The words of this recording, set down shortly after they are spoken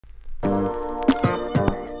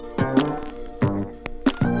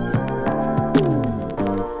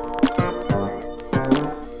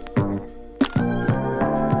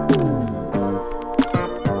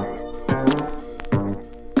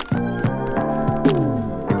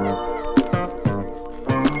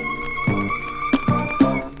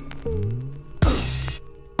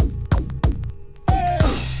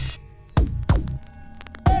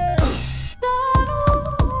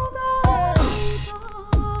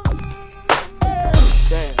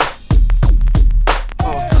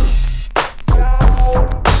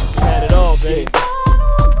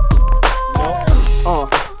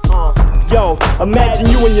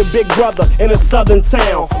You and your big brother in a southern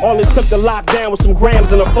town. All it took to lock down was some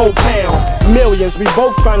grams and a 4 pound. Millions, we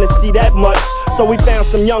both trying to see that much. So we found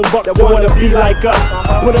some young bucks that wanna be like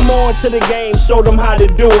us. Put them on to the game, showed them how to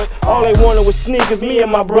do it. All they wanted was sneakers, me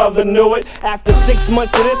and my brother knew it. After 6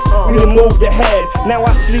 months of this, we done moved ahead. Now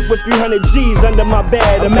I sleep with 300 G's under my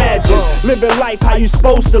bed. Imagine living life how you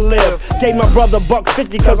supposed to live. Gave my brother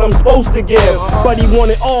 $150 cause I'm supposed to give. But he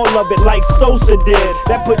wanted all of it like Sosa did.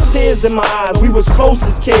 That put tears in my eyes, we was close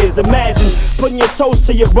as kids. Imagine putting your toast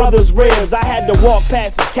to your brother's ribs. I had to walk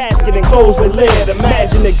past his casket and close the lid.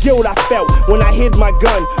 Imagine the guilt I felt when I hid my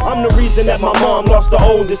gun. I'm the reason that my mom lost the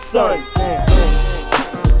oldest son.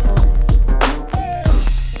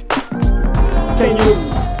 Can you,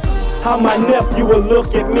 how my nephew would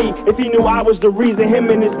look at me if he knew I was the reason him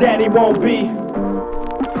and his daddy won't be?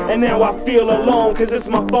 And now I feel alone cause it's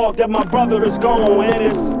my fault that my brother is gone.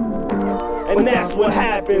 And that's what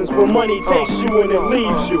happens when money takes you and it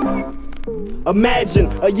leaves you. Imagine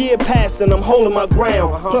a year passing, I'm holding my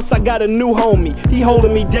ground. Plus I got a new homie, he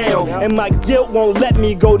holding me down. And my guilt won't let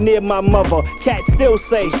me go near my mother. Cats still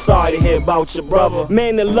say, sorry to hear about your brother.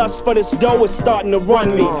 Man, the lust for this dough is starting to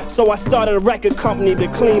run me. So I started a record company to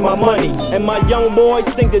clean my money. And my young boys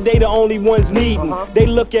think that they the only ones needing. They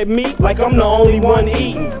look at me like I'm the only one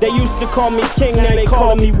eating. They used to call me king, now they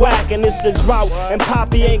call me whack. And it's a drought, and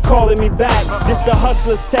Poppy ain't calling me back. This the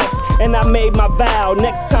hustler's test, and I made my vow.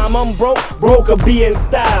 Next time I'm broke or be in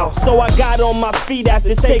style. So I got on my feet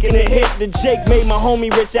after taking a hit. The Jake made my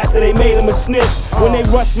homie rich after they made him a snitch. When they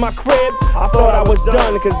rushed my crib, I thought I was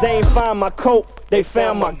done. Cause they ain't find my coat, they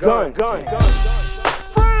found my gun. Can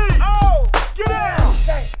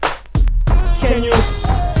you,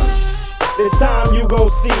 the time you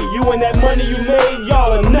gon' see, you and that money you made,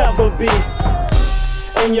 y'all'll never be.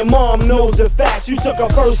 And your mom knows the facts. You took her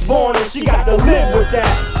firstborn and she got to live with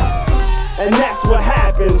that. And that's what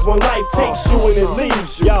happens when life takes you and it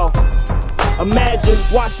leaves you. Yo, imagine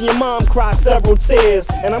watching your mom cry several tears,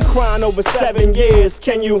 and I'm crying over 7 years.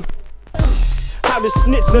 Can you? How the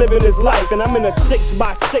snitch living his life, and I'm in a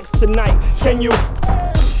 6x6 tonight. Can you?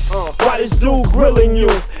 Why this dude grilling you?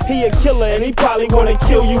 He a killer and he probably wanna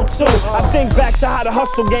kill you too. I think back to how the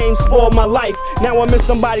hustle game spoiled my life. Now I'm in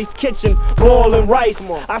somebody's kitchen, boiling rice.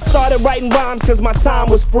 I started writing rhymes cause my time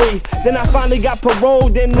was free. Then I finally got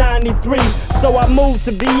paroled in '93. So I moved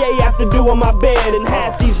to BA after doing my bed. And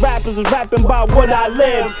half these rappers was rapping about what I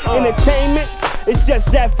live. Entertainment? It's just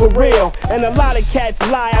that for real. And a lot of cats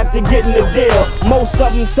lie after getting the deal. Most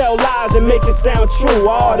of them tell lies and make it sound true.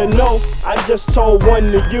 I ought to know, I just told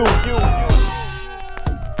one to you.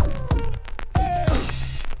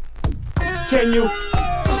 Can you,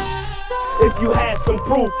 if you had some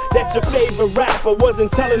proof that your favorite rapper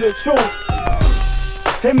wasn't telling the truth,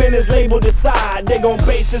 him and his label decide they gon'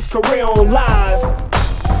 base his career on lies.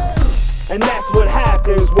 And that's what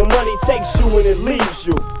happens when money takes you and it leaves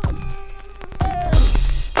you.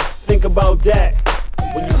 Think about that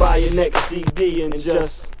when you buy your next CD, and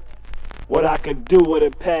just what I could do with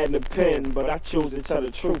a pad and a pen, but I choose to tell the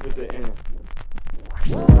truth at the end.